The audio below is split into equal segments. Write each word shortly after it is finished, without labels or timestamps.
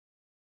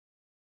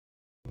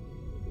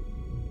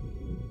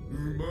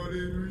まれ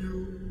るよ。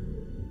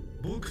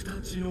僕た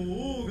ちの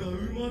王が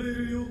生まれ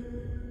るよ。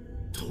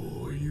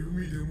遠い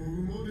海でも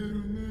生まれる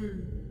ね。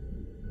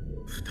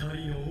二人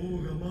の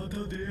王がまた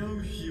出会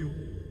う日を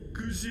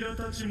クジラ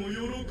たちも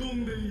喜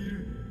んでい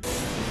る。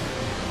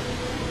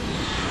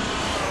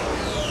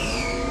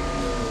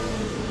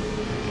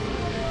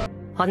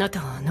あなた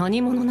は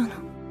何者なの？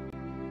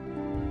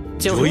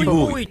ジョイ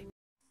ボーイ。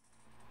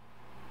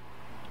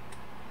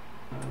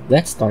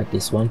 Let's start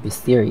this One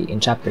Piece theory in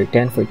chapter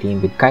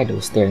 1014 with Kaido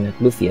staring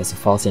at Luffy as he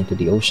falls into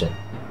the ocean.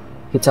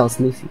 He tells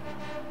Luffy,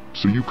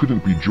 "So you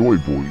couldn't be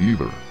JoyBoy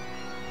either."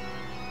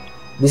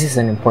 This is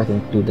an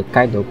important clue that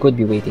Kaido could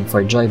be waiting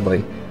for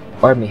JoyBoy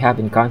or may have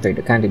encountered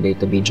a candidate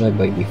to be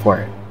JoyBoy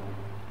before.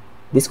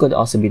 This could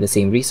also be the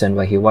same reason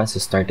why he wants to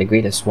start the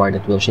greatest war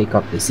that will shake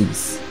up the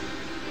seas.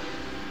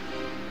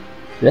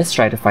 Let's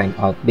try to find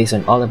out based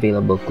on all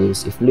available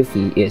clues if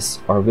Luffy is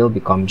or will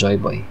become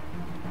JoyBoy.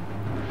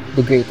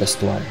 The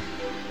Greatest War.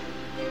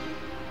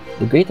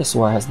 The Greatest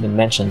War has been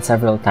mentioned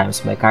several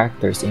times by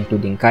characters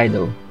including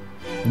Kaido,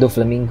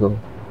 Doflamingo,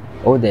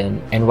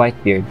 Oden, and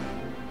Whitebeard.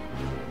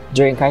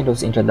 During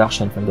Kaido's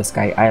introduction from the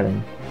Sky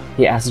Island,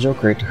 he asked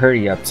Joker to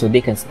hurry up so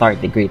they can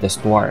start the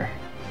Greatest War.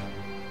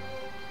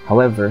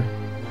 However,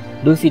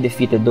 Luffy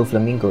defeated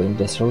Doflamingo in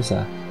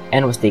Dressrosa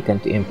and was taken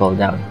to Impel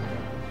Down.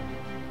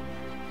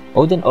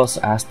 Oden also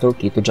asked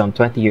Toki to jump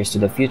 20 years to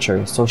the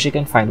future so she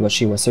can find what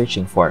she was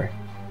searching for.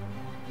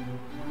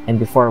 And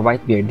before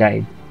Whitebeard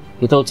died,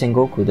 he told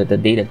Sengoku that the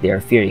day that they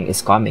are fearing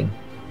is coming.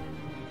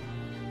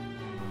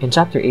 In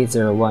chapter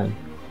 801,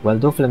 while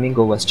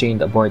Doflamingo was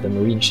chained aboard a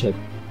marine ship,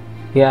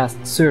 he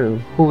asked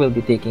Tsuru who will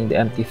be taking the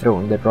empty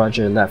throne that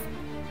Roger left,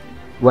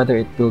 whether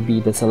it will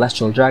be the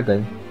Celestial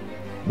Dragon,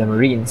 the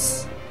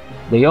Marines,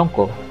 the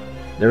Yonko,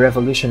 the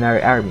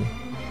Revolutionary Army,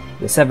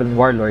 the Seven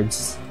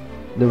Warlords,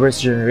 the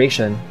Worst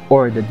Generation,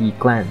 or the D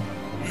Clan.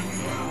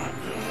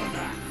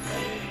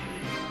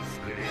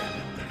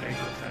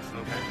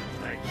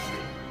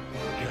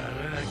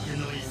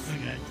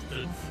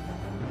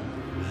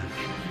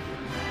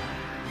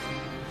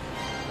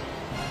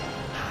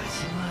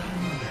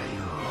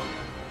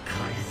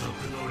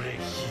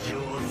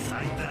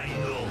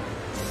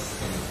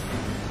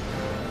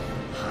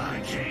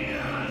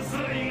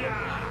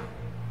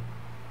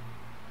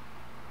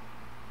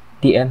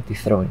 The Empty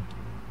Throne.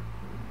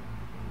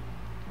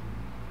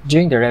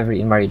 During the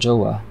reverie in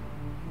Marijoa,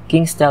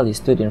 King Stelly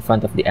stood in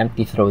front of the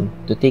empty throne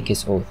to take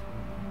his oath.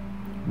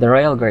 The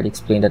royal guard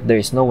explained that there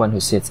is no one who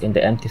sits in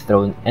the empty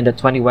throne and that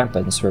 20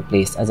 weapons were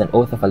placed as an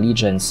oath of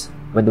allegiance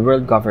when the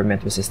world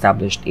government was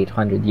established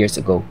 800 years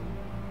ago.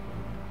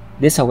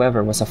 This,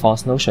 however, was a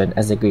false notion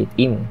as the Great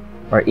Imu,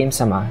 or Imu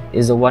Sama,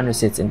 is the one who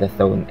sits in the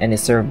throne and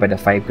is served by the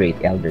 5 great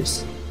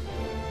elders.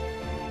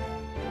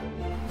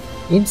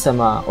 Imu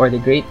Sama, or the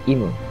Great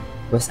Imu,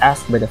 was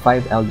asked by the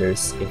 5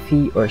 elders if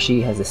he or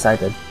she has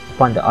decided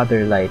upon the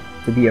other light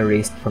to be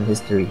erased from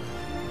history.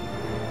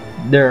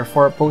 There are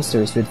 4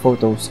 posters with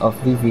photos of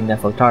Vivi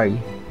Nefertari,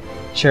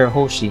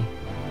 Shirahoshi,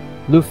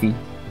 Luffy,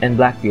 and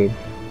Blackbeard.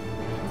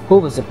 Who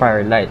was the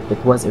prior light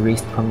that was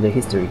erased from the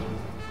history?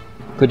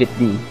 Could it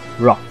be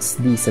Rock's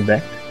D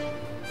Xebec?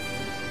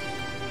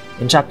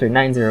 In chapter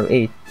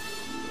 908,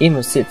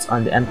 Imu sits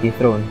on the empty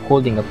throne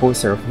holding a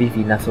poster of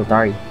Vivi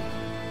Nefertari.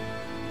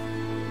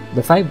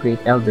 The 5 great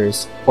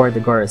elders, or the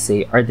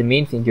Gorosei, are the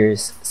main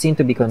figures seen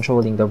to be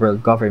controlling the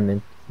world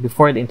government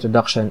before the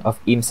introduction of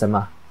Imu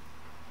Sama.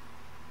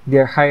 They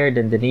are higher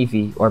than the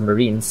Navy or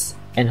Marines,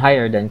 and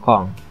higher than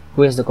Kong,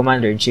 who is the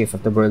commander-in-chief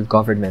of the world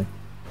government.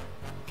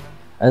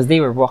 As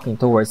they were walking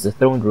towards the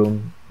throne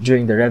room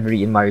during the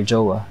reverie in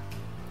Marijoa,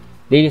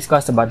 they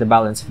discussed about the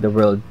balance of the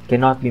world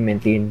cannot be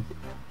maintained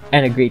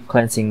and a great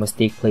cleansing must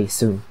take place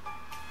soon.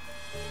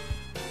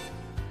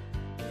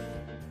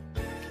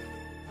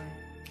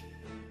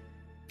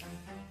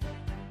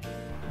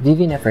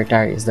 Vivi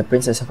Nefertari is the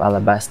Princess of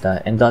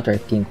Alabasta and daughter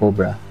of King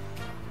Cobra.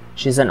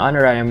 She is an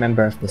honorary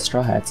member of the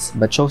Straw Hats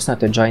but chose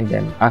not to join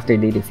them after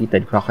they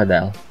defeated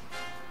Crocodile.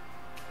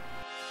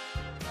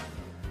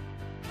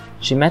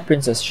 She met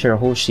Princess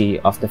Shirahoshi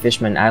of the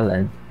Fishman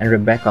Island and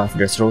Rebecca of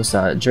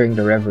Dressrosa during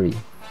the reverie,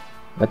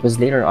 but was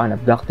later on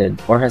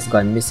abducted or has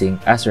gone missing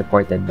as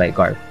reported by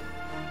Garp.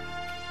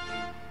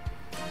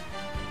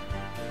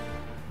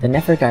 The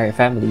Nefertari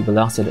family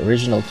belongs to the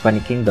original 20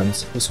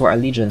 kingdoms who swore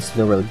allegiance to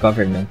the world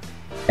government,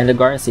 and the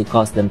Gorosei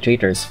calls them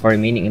traitors for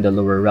remaining in the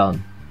lower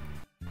realm.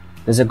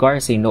 Does the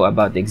Gorosei know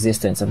about the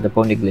existence of the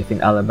poneglyph in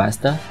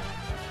Alabasta?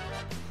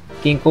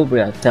 King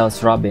Cobra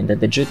tells Robin that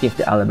the duty of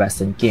the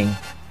Alabastan king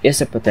is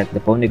to protect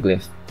the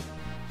poneglyph.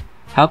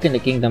 How can the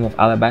kingdom of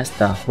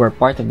Alabasta, who are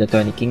part of the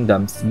 20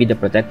 kingdoms, be the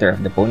protector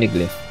of the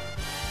poneglyph?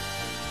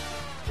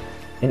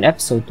 In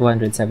episode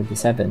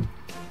 277,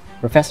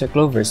 Professor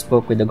Clover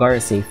spoke with the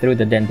Gorosei through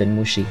the Denden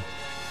Mushi.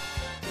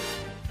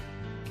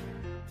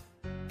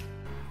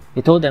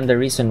 He told them the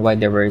reason why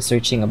they were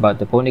researching about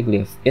the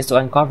poneglyph is to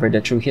uncover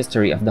the true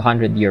history of the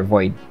 100-year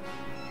void.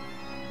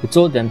 He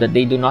told them that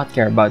they do not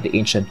care about the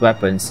ancient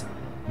weapons,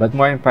 but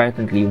more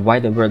importantly why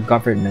the world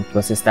government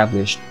was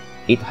established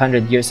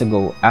 800 years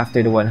ago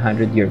after the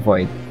 100-year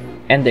void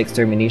and the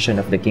extermination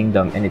of the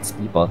kingdom and its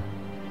people.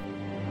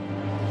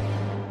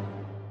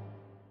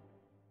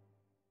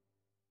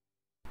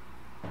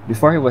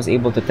 Before he was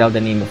able to tell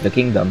the name of the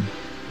kingdom,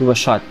 he was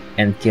shot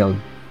and killed.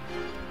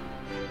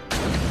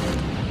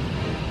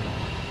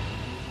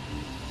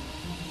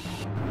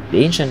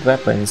 The ancient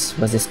weapons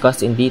was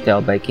discussed in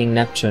detail by King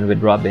Neptune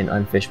with Robin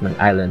on Fishman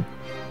Island.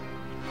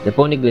 The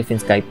poneglyph in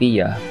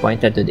Skypiea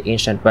pointed to the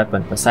ancient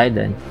weapon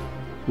Poseidon,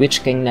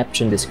 which King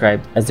Neptune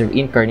described as the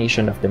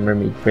reincarnation of the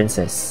mermaid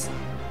princess.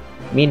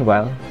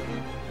 Meanwhile,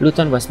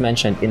 Pluton was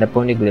mentioned in a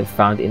poneglyph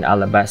found in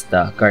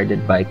Alabasta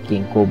guarded by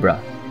King Cobra.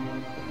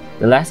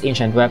 The last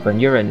ancient weapon,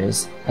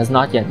 Uranus, has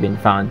not yet been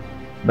found,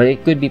 but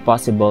it could be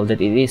possible that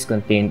it is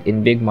contained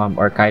in Big Mom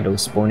or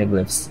Kaido's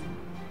poneglyphs.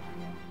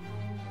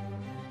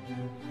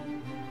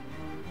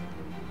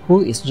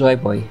 Who is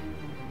JoyBoy?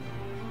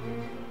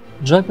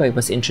 JoyBoy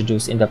was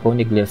introduced in the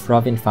poneglyph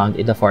Robin found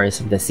in the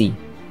Forest of the Sea.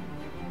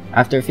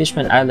 After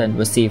Fishman Island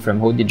was saved from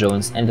Hody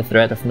Jones and the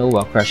threat of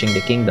Noah crushing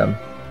the kingdom,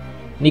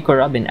 Nico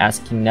Robin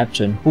asked King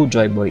Neptune who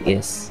JoyBoy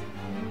is.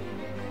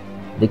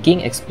 The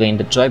king explained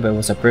that JoyBoy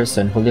was a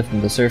person who lived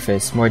on the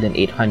surface more than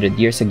 800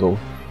 years ago,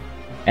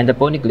 and the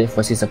poneglyph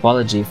was his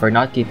apology for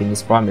not keeping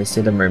his promise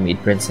to the mermaid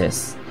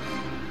princess.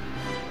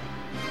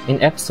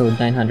 In episode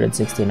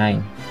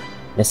 969,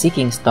 the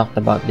Seakings talked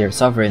about their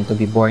sovereign to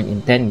be born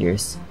in 10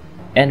 years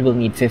and will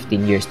need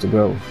 15 years to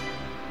grow.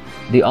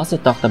 They also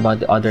talked about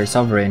the other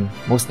sovereign,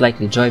 most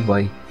likely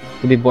JoyBoy,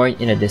 to be born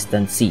in a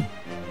distant sea.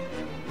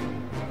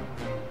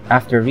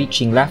 After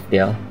reaching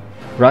Laughdale,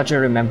 Roger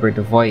remembered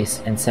the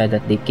voice and said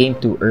that they came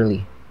too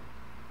early.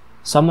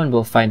 Someone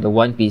will find the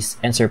One Piece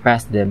and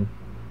surpass them,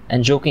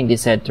 and jokingly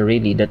said to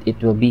Rayleigh that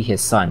it will be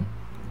his son.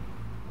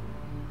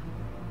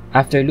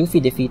 After Luffy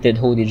defeated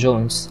Hody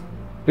Jones,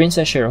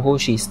 Princess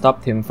Shirahoshi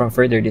stopped him from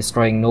further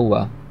destroying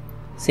Noah,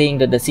 saying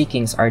that the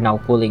Seakings are now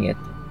pulling it.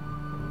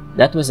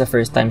 That was the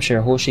first time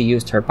Shirahoshi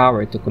used her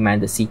power to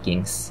command the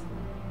Seakings.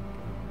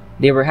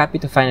 They were happy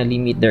to finally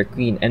meet their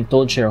queen and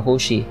told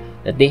Shirahoshi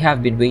that they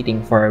have been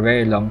waiting for a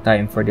very long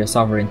time for their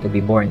sovereign to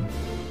be born.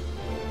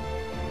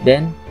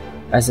 Then,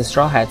 as the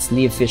Straw Hats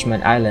leave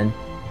Fishman Island,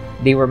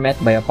 they were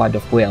met by a pod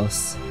of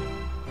whales.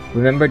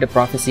 Remember the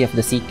prophecy of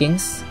the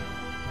Seakings?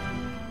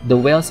 The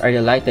whales are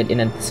delighted in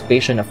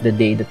anticipation of the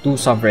day the two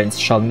sovereigns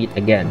shall meet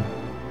again.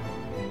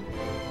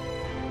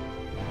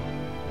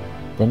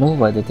 The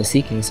Noah that the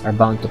Seakings are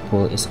bound to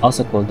pull is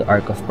also called the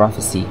Ark of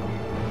Prophecy,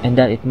 and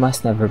that it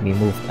must never be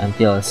moved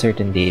until a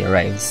certain day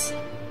arrives.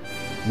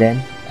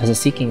 Then, as the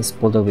Seakings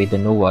pulled away the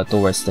Noah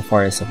towards the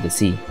Forest of the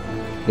Sea,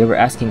 they were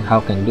asking how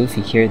can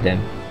Luffy hear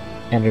them,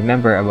 and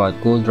remember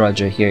about Gold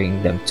Roger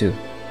hearing them too.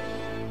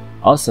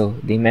 Also,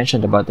 they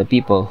mentioned about the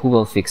people who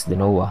will fix the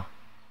Noah.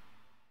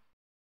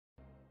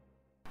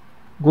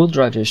 Gold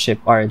Roger's ship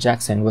R.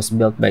 Jackson was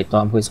built by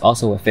Tom, who is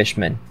also a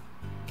fishman.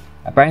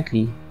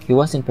 Apparently, he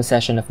was in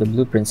possession of the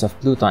blueprints of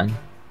Pluton.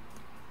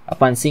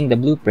 Upon seeing the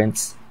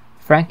blueprints,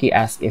 Frankie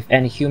asked if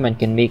any human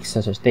can make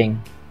such a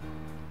thing.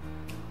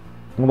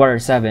 In Water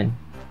 7,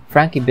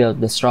 Frankie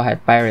built the Straw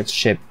Hat Pirates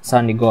ship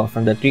Sonigo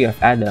from the Tree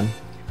of Adam,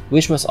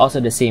 which was also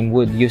the same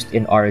wood used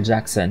in R.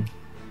 Jackson.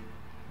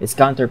 Its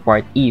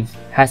counterpart, Eve,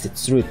 has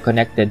its root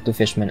connected to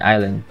Fishman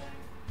Island.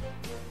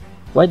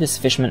 Why does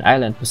Fishman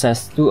Island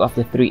possess two of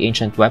the three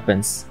ancient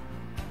weapons?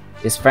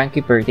 Is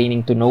Frankie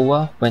pertaining to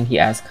Noah when he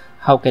asked,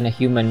 how can a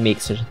human make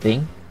such a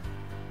thing?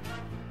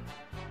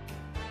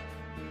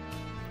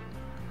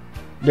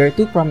 There are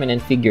two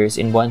prominent figures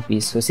in One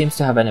Piece who seems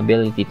to have an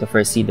ability to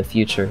foresee the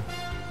future.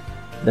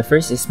 The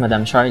first is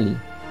Madame Sharley,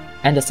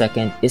 and the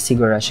second is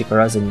Higurashi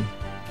Kurozumi.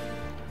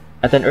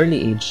 At an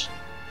early age,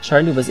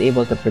 Sharley was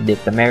able to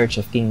predict the marriage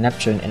of King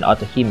Neptune and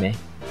Otohime,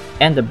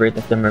 and the birth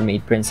of the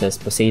mermaid princess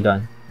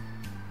Poseidon.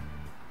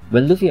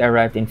 When Luffy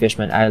arrived in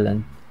Fishman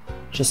Island,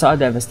 she saw a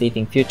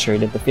devastating future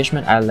that the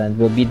Fishman Island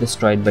will be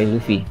destroyed by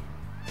Luffy.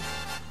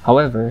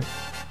 However,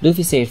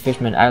 Luffy saved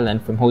Fishman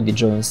Island from Hody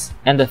Jones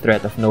and the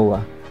threat of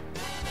Noah.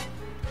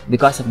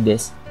 Because of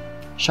this,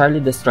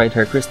 Sharley destroyed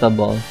her crystal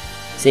ball,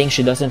 saying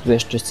she doesn't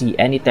wish to see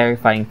any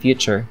terrifying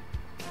future,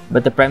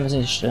 but the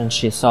premonition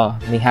she saw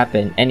may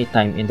happen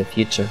anytime in the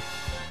future.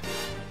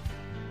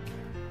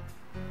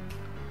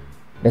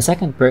 The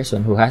second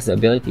person who has the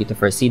ability to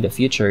foresee the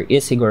future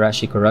is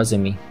Higurashi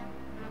Kurozumi.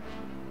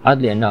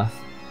 Oddly enough,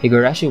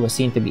 Higurashi was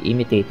seen to be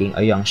imitating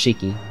a young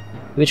Shiki,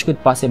 which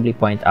could possibly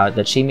point out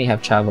that she may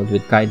have traveled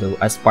with Kaido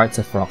as parts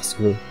of Rock's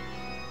crew.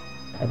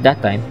 At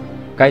that time,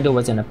 Kaido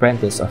was an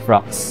apprentice of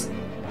Rock's.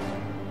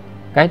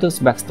 Kaido's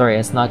backstory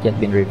has not yet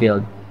been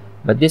revealed,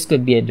 but this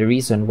could be the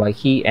reason why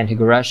he and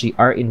Higurashi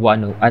are in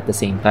Wano at the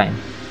same time.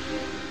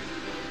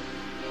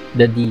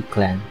 The D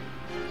Clan.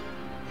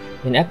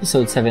 In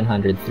episode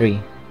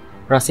 703,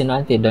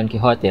 Rocinante Don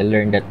Quixote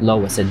learned that Law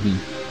was a D,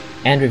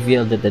 and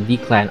revealed that the D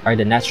Clan are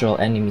the natural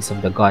enemies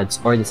of the gods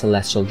or the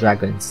celestial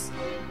dragons.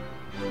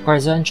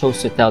 Corazon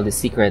chose to tell this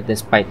secret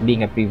despite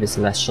being a previous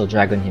celestial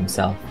dragon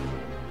himself.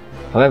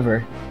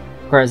 However,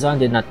 Corazon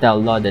did not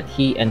tell Law that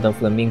he and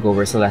Doflamingo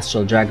were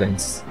celestial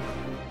dragons.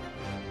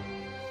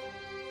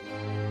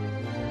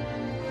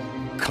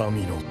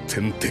 神の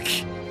天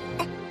敵。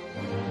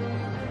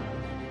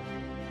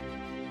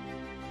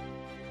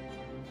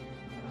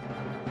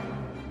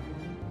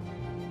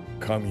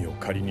神を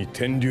仮に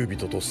天竜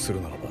人とす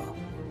るならば、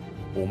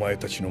お前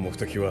たちの目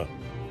的は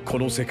こ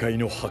の世界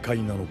の破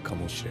壊なのか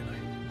もしれない。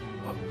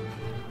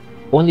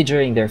Only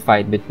during their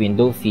fight between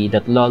Luffy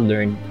that Law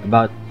learned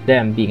about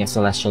them being a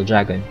celestial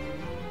dragon.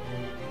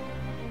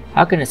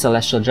 How can a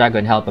celestial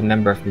dragon help a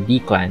member of the D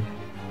clan?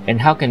 And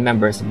how can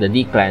members of the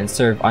D clan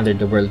serve under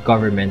the world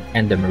government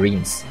and the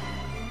Marines?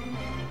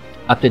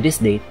 Up to this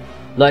date,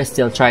 Law is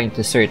still trying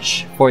to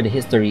search for the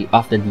history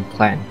of the D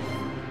clan.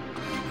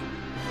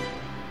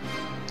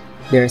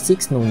 There are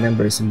 6 known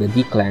members of the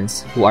D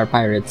clans who are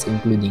pirates,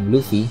 including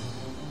Luffy,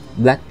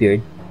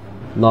 Blackbeard,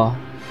 Law,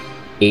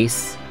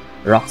 Ace,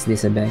 Rox D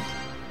Xebec,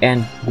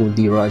 and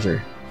Goldie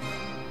Roger.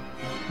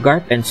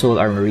 Garp and Soul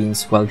are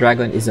Marines, while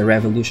Dragon is a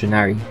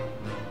revolutionary.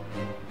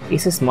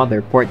 Ace's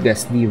mother,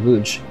 Portgas D.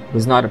 Rouge,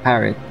 was not a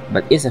pirate,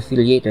 but is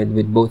affiliated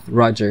with both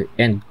Roger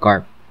and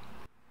Garp.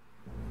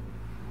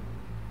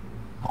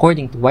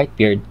 According to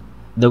Whitebeard,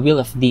 the will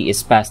of D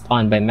is passed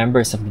on by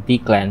members of the D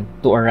clan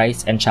to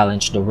arise and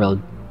challenge the world.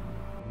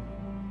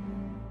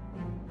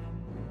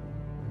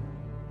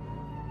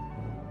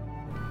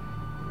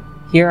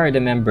 Here are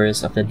the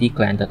members of the D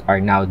clan that are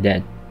now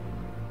dead.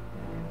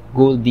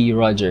 Goldie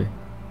Roger.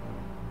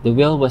 The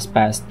will was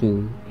passed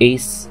to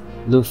Ace,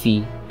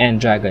 Luffy,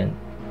 and Dragon.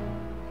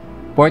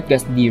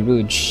 Portgas D.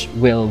 Rouge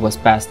will was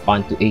passed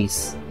on to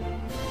Ace.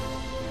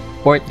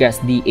 Portgas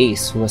D.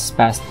 Ace was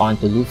passed on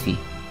to Luffy.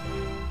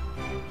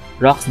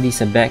 Rox D.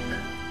 Xebec,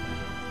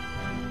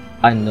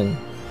 unknown.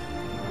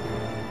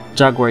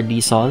 Jaguar D.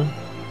 Sol,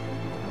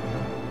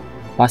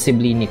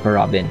 possibly Nico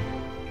Robin.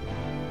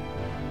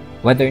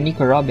 Whether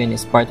Nico Robin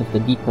is part of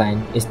the D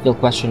clan is still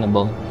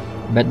questionable,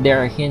 but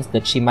there are hints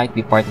that she might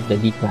be part of the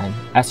D clan,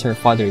 as her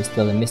father is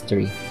still a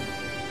mystery.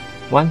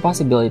 One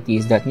possibility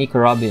is that Nico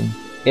Robin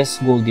is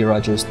Goldie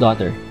Roger's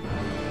daughter.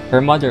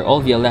 Her mother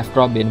Olvia left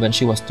Robin when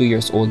she was 2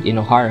 years old in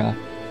Ohara,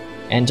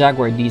 and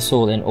Jaguar D.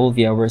 Sol and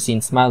Olvia were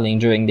seen smiling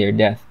during their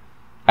death,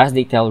 as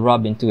they tell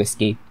Robin to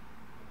escape.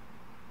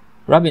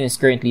 Robin is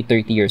currently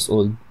 30 years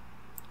old.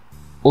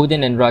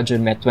 Odin and Roger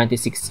met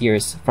 26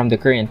 years from the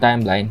current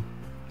timeline,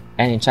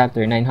 and in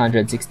chapter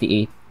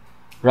 968,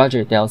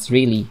 Roger tells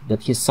Rayleigh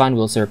that his son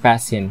will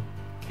surpass him,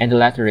 and the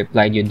latter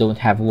replied, "You don't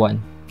have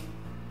one."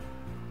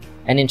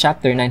 And in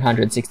chapter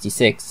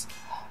 966,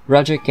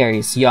 Roger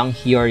carries young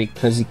Hiyori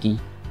Kozuki,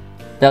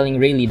 telling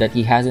Rayleigh that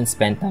he hasn't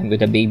spent time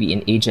with a baby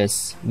in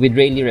ages, with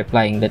Rayleigh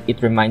replying that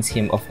it reminds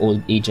him of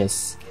old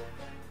ages.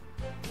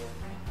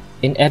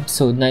 In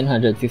episode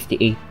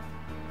 958,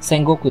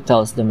 Sengoku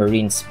tells the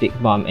Marines Big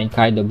Mom and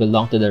Kaido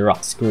belong to the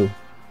Rox crew,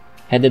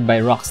 headed by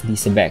Rox D.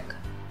 Xebec.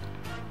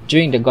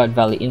 During the God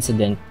Valley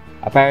incident,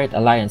 a pirate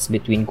alliance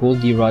between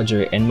Goldie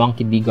Roger and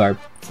Monkey D. Garp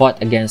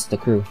fought against the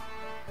crew.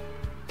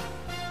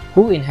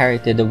 Who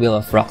inherited the will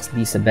of Rox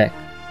D. Xebec?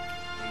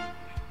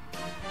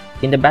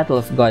 In the Battle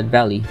of God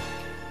Valley,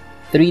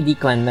 3 D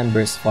clan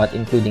members fought,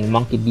 including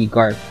Monkey D.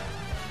 Garp,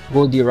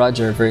 Goldie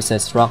Roger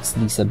versus Rox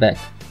D. Xebec.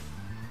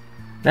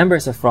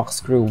 Members of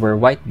Rox crew were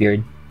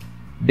Whitebeard,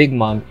 Big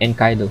Mom, and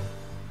Kaido.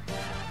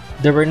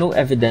 There were no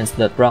evidence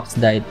that Rox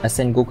died, as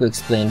Sengoku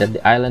explained that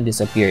the island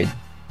disappeared.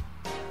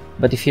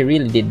 But if he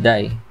really did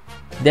die,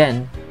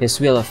 then his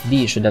will of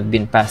D should have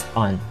been passed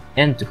on,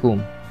 and to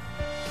whom?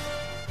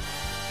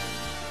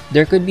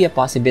 There could be a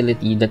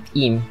possibility that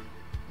Im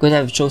could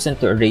have chosen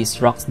to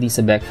erase Rox D.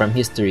 Xebec from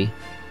history,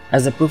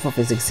 as the proof of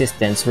his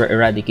existence were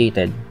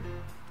eradicated.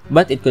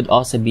 But it could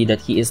also be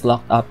that he is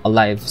locked up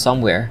alive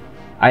somewhere,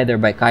 either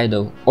by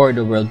Kaido or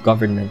the world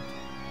government.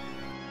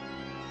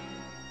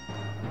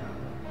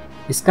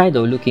 Is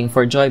Kaido looking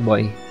for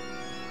JoyBoy?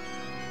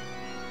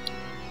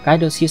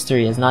 Kaido's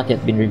history has not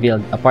yet been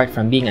revealed apart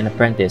from being an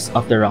apprentice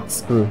of the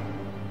Rox crew.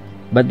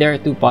 But there are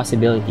 2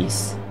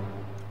 possibilities.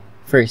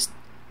 First,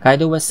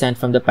 Kaido was sent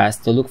from the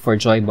past to look for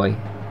JoyBoy.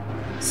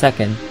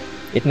 Second,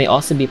 it may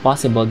also be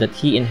possible that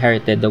he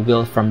inherited the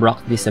will from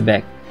Rox D.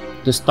 Xebec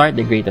to start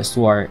the Greatest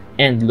War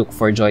and look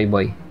for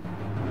JoyBoy.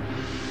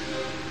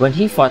 When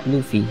he fought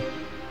Luffy,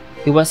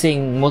 he was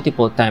saying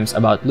multiple times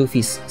about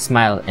Luffy's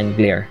smile and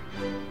glare.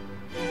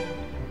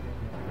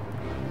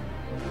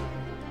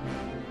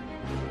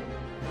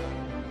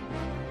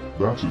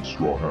 That's it,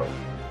 Straw Hat.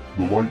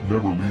 The light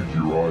never leaves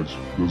your eyes,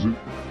 does it?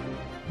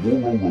 Whoa,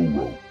 whoa, whoa,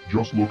 whoa.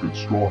 Just look at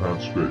Straw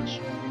Hat's face.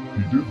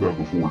 He did that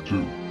before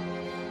too.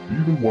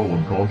 Even while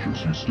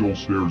unconscious, he still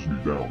stares me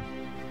down.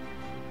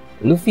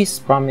 Luffy's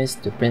promise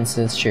to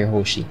Princess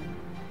Shirahoshi.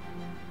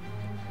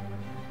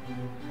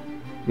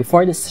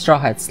 Before the Straw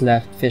Hats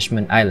left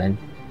Fishman Island,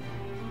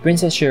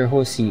 Princess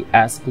Shirahoshi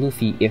asked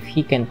Luffy if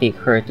he can take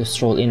her to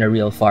stroll in a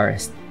real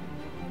forest.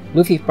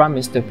 Luffy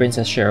promised to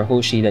Princess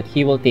Shirahoshi that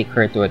he will take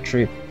her to a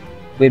trip,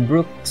 with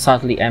Brook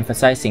subtly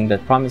emphasizing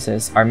that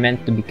promises are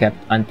meant to be kept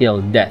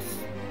until death.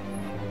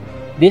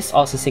 This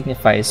also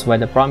signifies why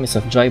the promise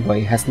of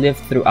JoyBoy has lived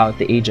throughout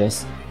the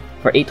ages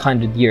for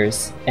 800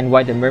 years, and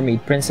why the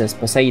mermaid princess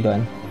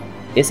Poseidon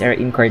is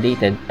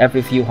reincarnated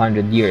every few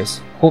hundred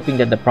years, hoping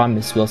that the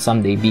promise will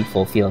someday be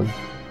fulfilled.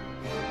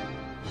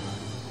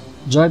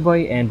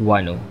 JoyBoy and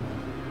Wano.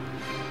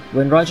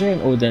 When Roger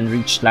and Oden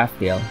reached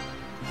Laughdale,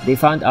 they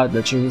found out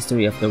the true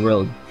history of the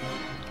world.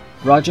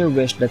 Roger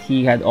wished that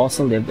he had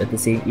also lived at the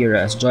same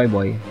era as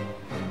JoyBoy.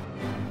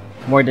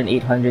 More than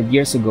 800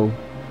 years ago,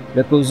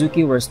 the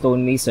Kozuki were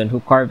stonemason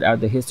who carved out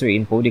the history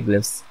in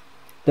poneglyphs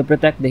to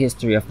protect the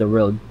history of the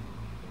world.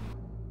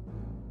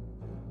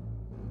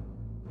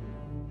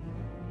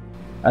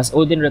 As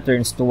Oden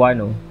returns to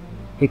Wano,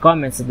 he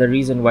comments that the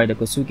reason why the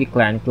Kozuki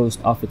clan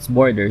closed off its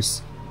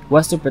borders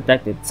was to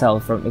protect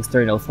itself from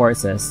external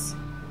forces,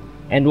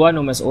 and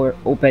Wano must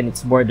open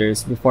its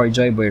borders before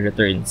JoyBoy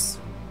returns.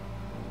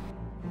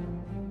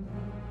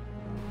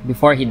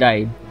 Before he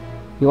died,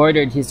 he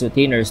ordered his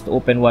retainers to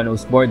open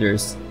Wano's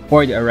borders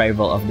for the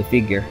arrival of the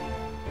figure.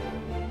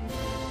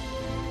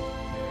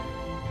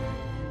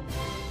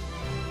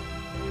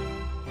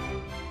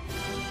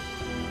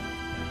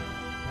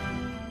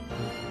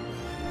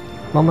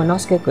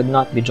 Momonosuke could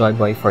not be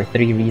JoyBoy for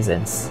 3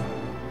 reasons.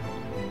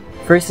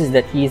 First is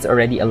that he is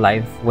already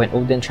alive when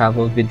Oden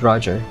traveled with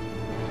Roger,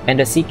 and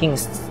the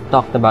Seakings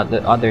talked about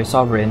the other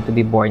sovereign to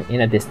be born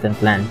in a distant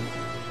land.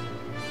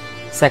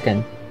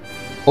 Second,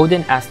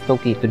 Oden asked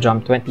Toki to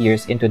jump 20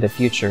 years into the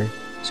future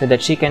so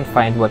that she can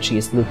find what she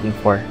is looking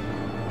for.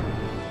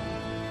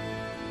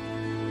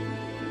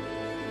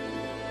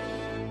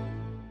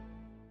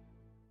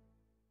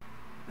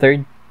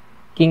 Third,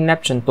 King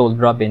Neptune told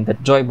Robin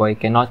that JoyBoy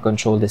cannot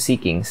control the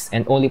Seakings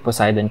and only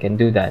Poseidon can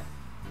do that.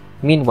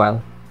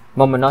 Meanwhile,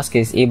 Momonosuke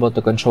is able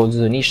to control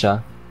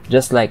Zunisha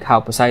just like how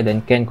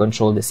Poseidon can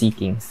control the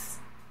Seakings.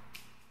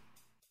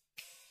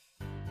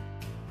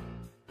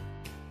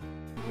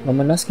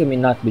 Momonosuke may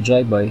not be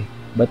JoyBoy,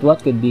 but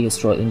what could be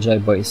his role in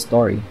JoyBoy's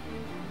story?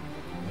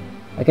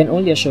 I can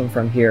only assume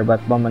from here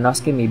that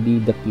Momonosuke may be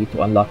the key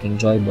to unlocking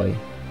JoyBoy.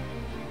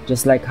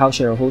 Just like how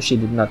Shirahoshi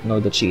did not know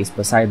that she is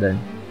Poseidon,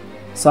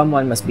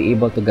 someone must be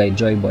able to guide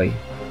JoyBoy.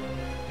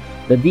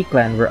 The D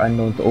clan were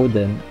unknown to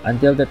Oden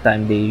until the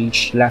time they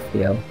reached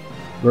Laughdale,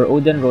 where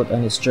Oden wrote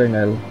on his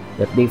journal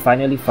that they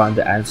finally found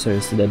the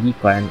answers to the D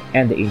clan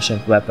and the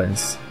ancient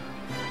weapons.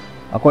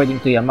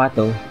 According to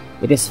Yamato,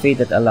 it is fate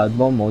that allowed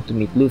Momo to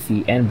meet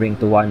Luffy and bring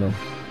to Wano.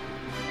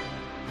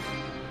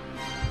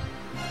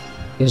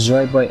 Is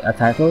JoyBoy a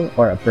title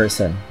or a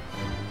person?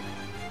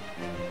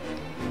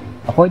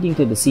 According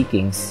to the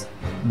Seakings,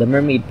 the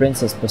mermaid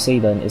princess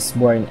Poseidon is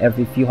born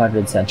every few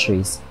hundred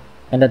centuries,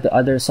 and that the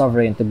other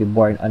sovereign to be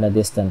born on a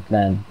distant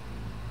land,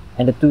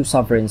 and the 2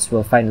 sovereigns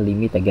will finally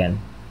meet again.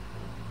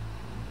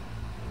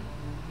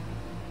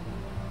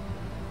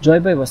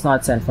 JoyBoy was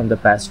not sent from the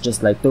past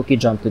just like Toki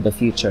jumped to the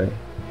future.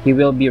 He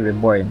will be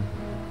reborn.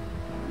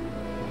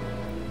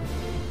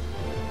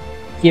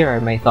 Here are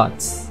my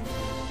thoughts.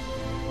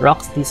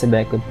 Rox D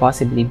Xebec could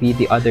possibly be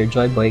the other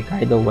JoyBoy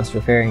Kaido was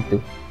referring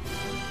to.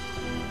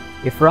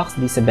 If Rox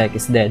D Xebec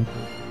is dead,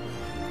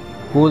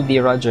 Bull D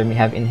Roger may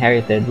have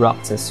inherited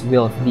Rox's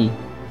will of D,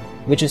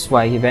 which is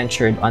why he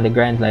ventured on the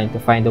Grand Line to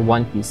find the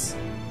One Piece.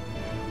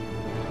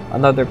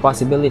 Another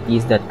possibility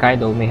is that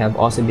Kaido may have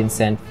also been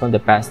sent from the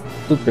past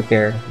to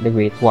prepare the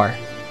Great War.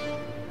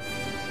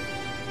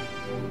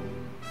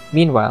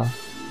 Meanwhile,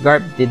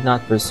 Garp did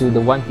not pursue the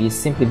One Piece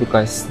simply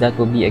because that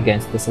will be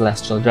against the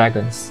Celestial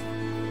Dragons.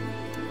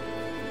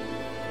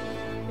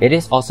 It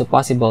is also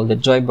possible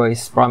that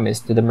JoyBoy's promise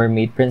to the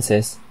Mermaid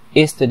Princess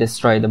is to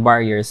destroy the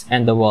barriers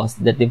and the walls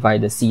that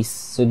divide the seas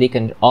so they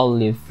can all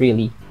live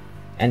freely,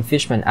 and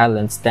Fishman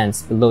Island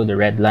stands below the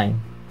red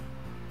line.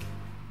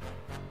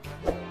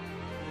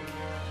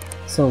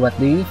 So what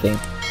do you think?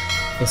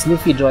 Is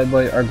Luffy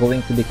JoyBoy or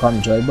going to become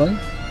JoyBoy?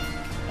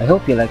 I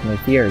hope you like my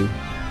theory.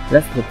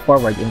 Let's look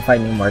forward in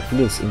finding more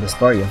clues in the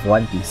story of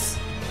One Piece.